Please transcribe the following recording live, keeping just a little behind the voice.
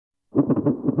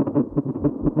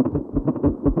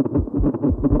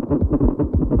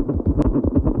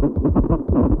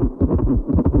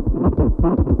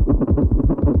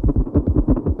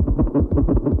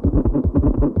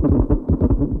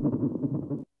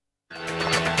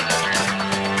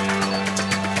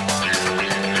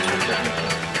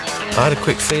I had a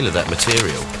quick feel of that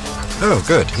material. Oh,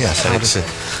 good, yes. And it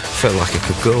felt like a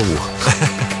cagoule.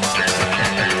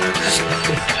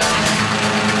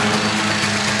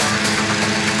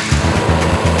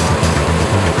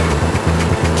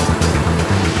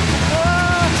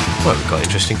 Well, we've got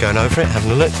interesting going over it,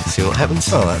 having a look, see what happens.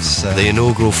 Oh, that's... the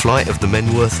inaugural flight of the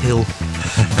Menwith Hill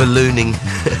ballooning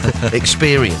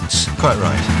experience. Quite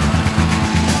right.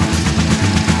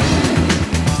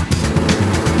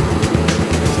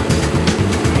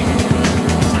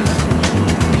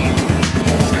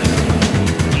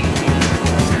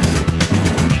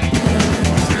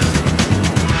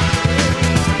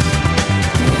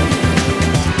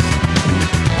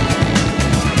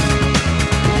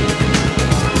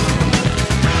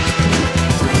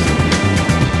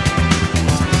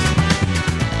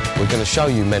 Show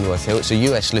you Menwith Hill. It's a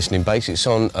US listening base. It's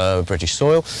on British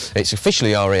soil. It's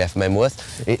officially RAF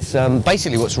Menwith. It's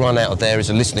basically what's run out of there is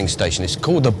a listening station. It's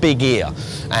called the Big Ear,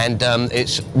 and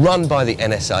it's run by the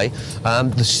NSA.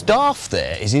 The staff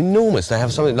there is enormous. They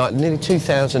have something like nearly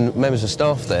 2,000 members of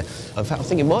staff there. In fact, I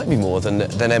think it might be more than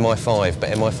MI5, but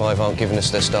MI5 aren't giving us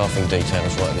their staffing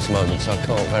details right at this moment, so I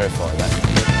can't verify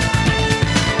that.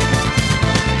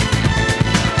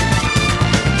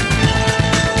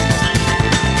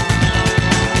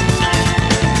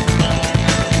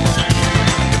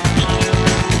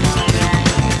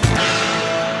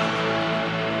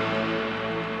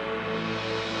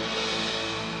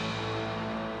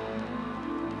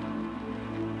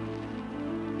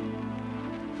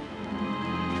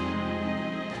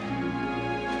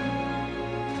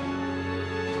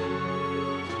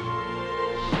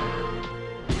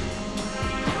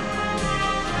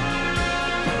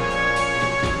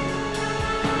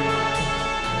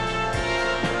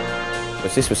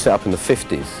 This was set up in the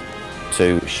 50s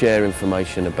to share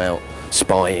information about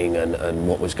spying and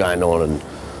what was going on, and,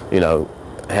 you know,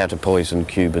 how to poison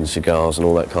Cuban cigars and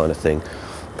all that kind of thing,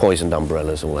 poisoned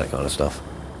umbrellas, all that kind of stuff.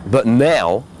 But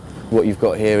now, what you've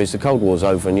got here is the Cold War's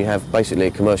over and you have basically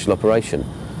a commercial operation.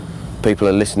 People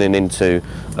are listening into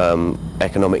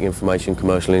economic information,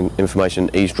 commercial information,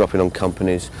 eavesdropping on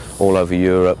companies all over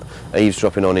Europe,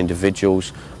 eavesdropping on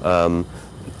individuals,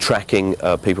 tracking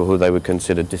people who they would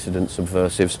consider dissident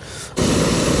subversives.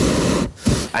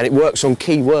 And it works on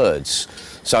key words.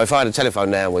 So if I had a telephone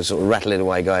now and was sort of rattling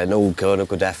away going, oh, Colonel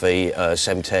Gaddafi,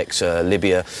 Semtex,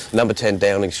 Libya, number 10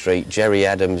 Downing Street, Jerry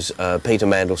Adams, Peter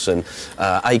Mandelson,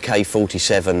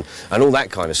 AK-47 and all that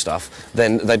kind of stuff,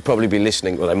 then they'd probably be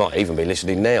listening, well, they might even be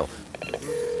listening now.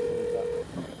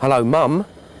 Hello, Mum?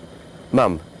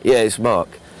 Mum, yeah, it's Mark.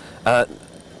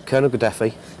 Colonel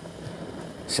Gaddafi,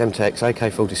 Semtex,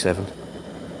 AK-47,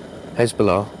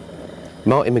 Hezbollah,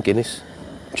 Martin McGuinness,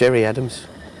 Jerry Adams,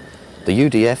 the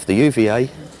UDF, the UVA,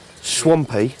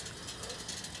 Swampy,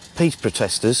 peace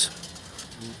protesters,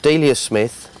 Delia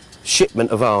Smith, shipment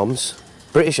of arms,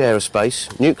 British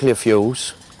aerospace, nuclear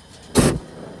fuels.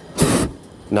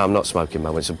 No, I'm not smoking,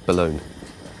 Mum, it's a balloon.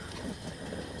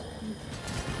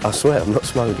 I swear, I'm not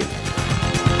smoking.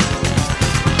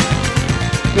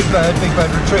 Big bird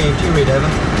retrieved. You read over.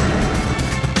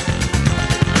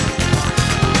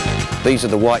 These are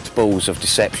the white balls of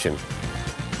deception,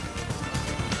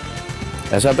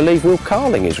 as I believe Will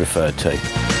Carling is referred to.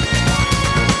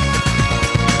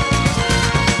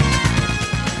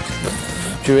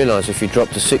 Do you realise if you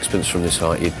dropped a sixpence from this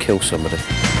height, you'd kill somebody?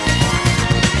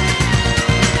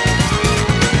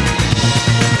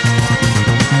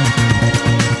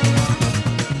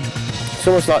 It's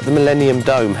almost like the Millennium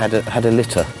Dome had a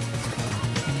litter,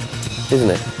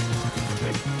 isn't it?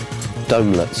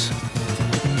 Domelets.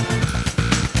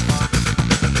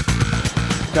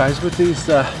 Guys, with these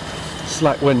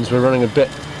slack winds, we're running a bit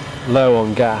low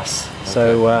on gas,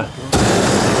 so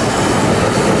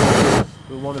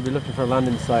we'll want to be looking for a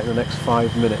landing site in the next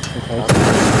 5 minutes. Okay.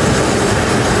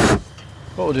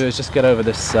 What we'll do is just get over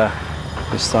this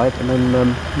side, and then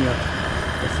we'll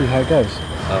see how it goes.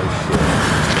 Oh shit!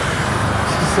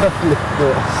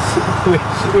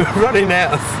 We're running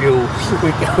out of fuel.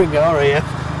 We're going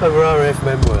RAF over RAF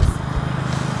Menwith,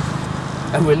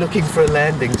 and we're looking for a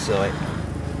landing site.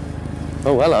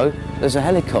 Oh, hello, there's a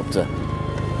helicopter.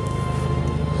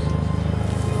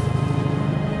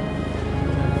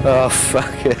 Oh,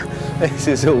 fuck it. This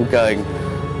is all going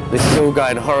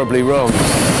horribly wrong.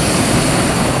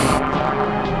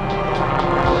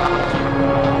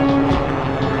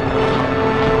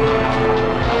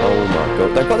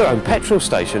 They've got their own petrol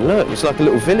station, look, it's like a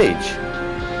little village.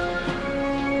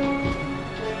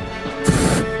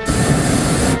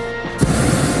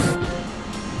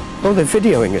 Oh, they're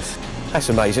videoing us. That's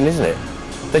amazing, isn't it?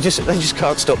 They just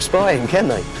can't stop spying, can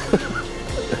they?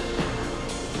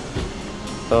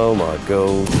 Oh my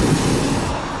God.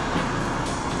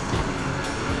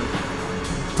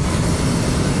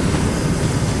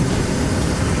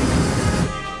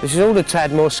 This is all a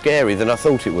tad more scary than I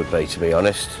thought it would be, to be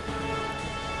honest.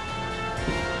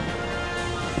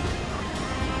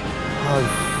 Oh,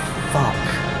 fuck.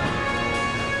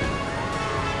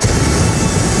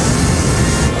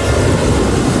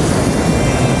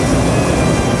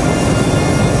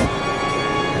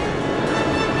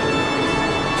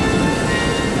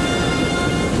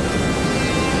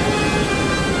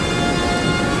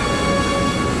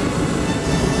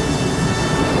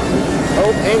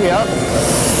 Oh, here we are.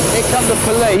 Here come the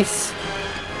police.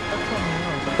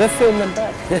 They're filming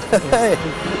back.